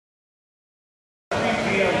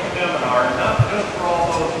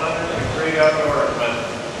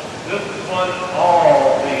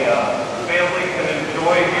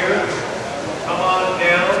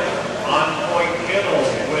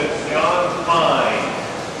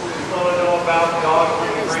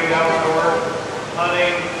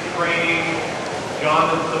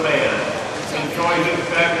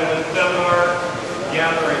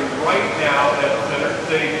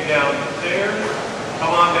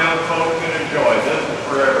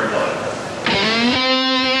for everybody.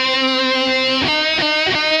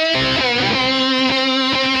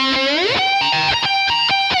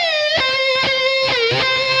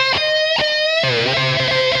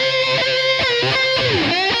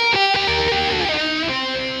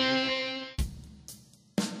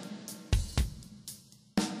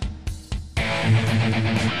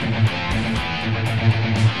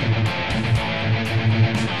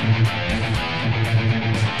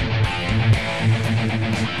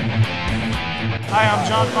 Hi, I'm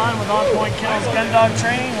John Fine with On Point Kennels Gun Dog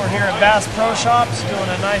Training. We're here at Bass Pro Shops doing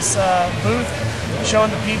a nice booth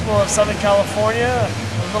showing the people of Southern California a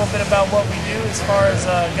little bit about what we do as far as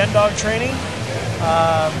gun dog training.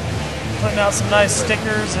 Putting out some nice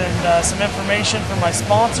stickers and some information for my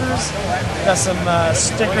sponsors. Got some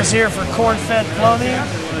stickers here for Corn-Fed Clothing.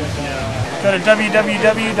 Go to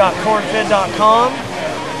www.cornfed.com.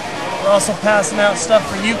 We're also passing out stuff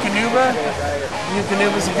for Eukanuba.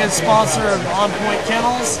 Eukanuba is a good sponsor of On Point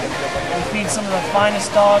Kennels. We feed some of the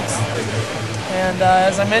finest dogs. And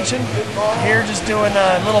as I mentioned, here just doing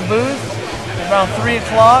a little booth about 3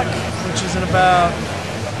 o'clock, which is in about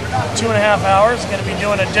 2.5 hours. Going to be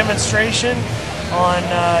doing a demonstration on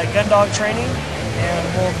gun dog training, and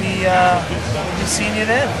we'll be seeing you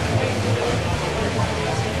then.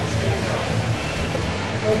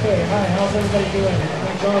 Okay, hi, how's everybody doing?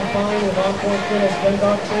 I'm John Fine with On Point Kennels Gun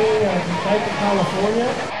Dog Training out of Decatur, California.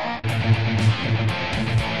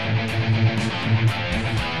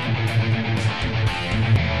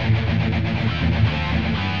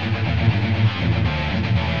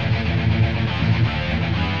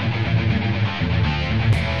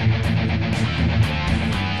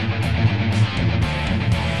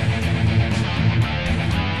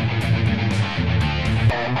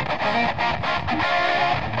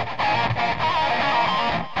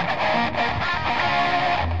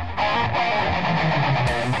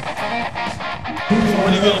 What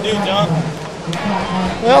are you going to do, John?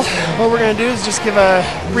 Well, what we're going to do is just give a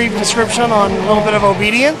brief description on a little bit of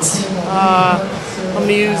obedience. I'm going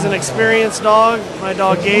to use an experienced dog, my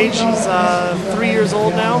dog Gage. He's 3 years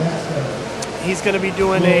old now. He's going to be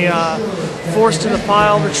doing a force to the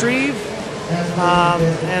pile retrieve.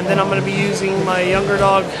 And then I'm going to be using my younger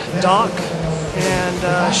dog, Doc,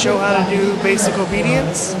 and show how to do basic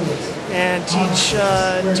obedience and teach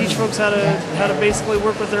folks how to basically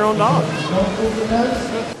work with their own dog.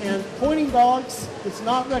 And pointing dogs, it's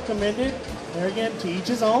not recommended. There again, to each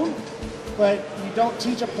his own. But you don't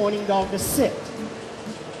teach a pointing dog to sit.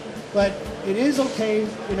 But it is okay,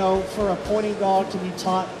 you know, for a pointing dog to be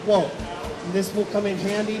taught whoa. And this will come in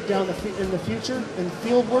handy in the future in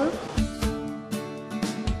field work.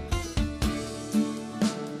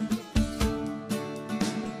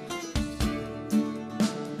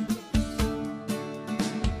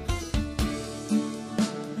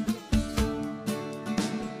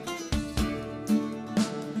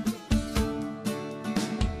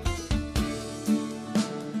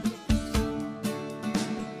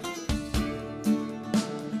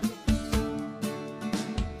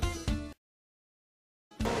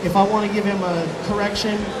 If I want to give him a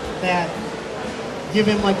correction that give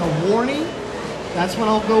him like a warning, that's when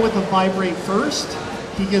I'll go with the vibrate first.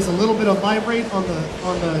 He gives a little bit of vibrate on the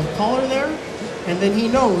collar there, and then he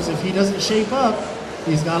knows if he doesn't shape up,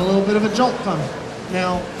 he's got a little bit of a jolt coming.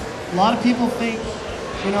 Now, a lot of people think,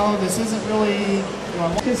 you know, this isn't really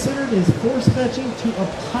considered as force fetching to a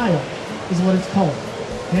pile, is what it's called.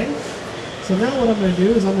 Okay? So now what I'm going to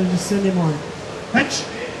do is I'm going to just send him on fetch,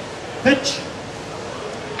 fetch.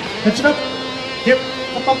 Fetch it up. Here.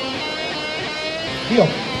 Up, up. Heel.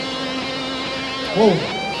 Hold.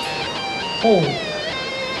 Hold.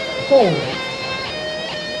 Hold.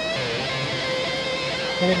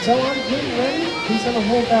 And until I'm getting ready, he's going to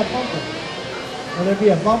hold that bumper. Whether it be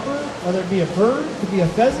a bumper, whether it be a bird, could be a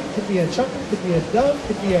pheasant, could be a chucker, could be a dove,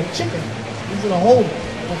 could be a chicken. He's going to hold it.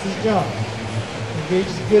 That's his job. And Gage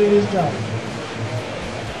is good at his job.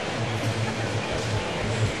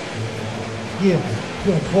 Give.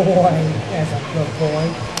 Good boy. That's a good boy.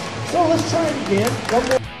 So let's try it again. One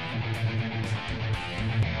more.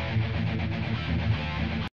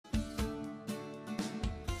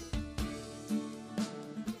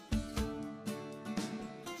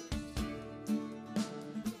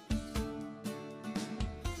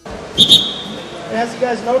 As you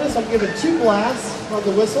guys notice, I'm giving 2 blasts on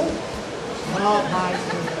the whistle. Oh, hi.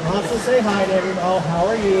 Wants to say hi to everybody. Oh, how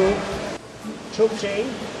are you? Choke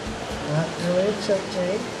chain. Not really a choke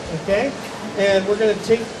chain. Okay? And we're going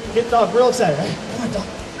to get dog real excited. Right? Come on, dog.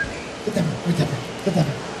 Get that one. Get that one. Get that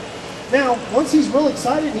one. Now, once he's real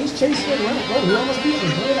excited and he's chasing it around, oh, he almost beat me.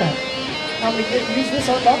 Look at that. How many get use this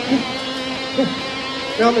on dog?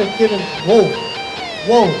 Now I'm gonna give him, whoa,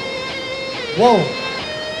 whoa, whoa.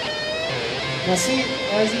 Now see,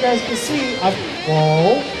 as you guys can see,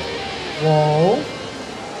 whoa, whoa.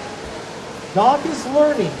 Dog is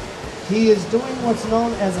learning. He is doing what's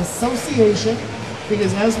known as association,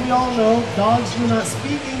 because as we all know, dogs do not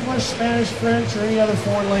speak English, Spanish, French, or any other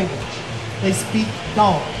foreign language. They speak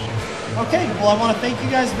dog. Okay, well I want to thank you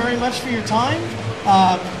guys very much for your time.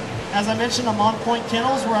 As I mentioned, I'm on Point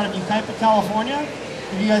Kennels. We're out of Yucaipa, California.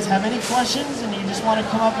 If you guys have any questions and you just want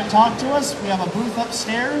to come up and talk to us, we have a booth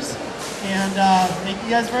upstairs. And thank you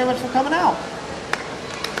guys very much for coming out.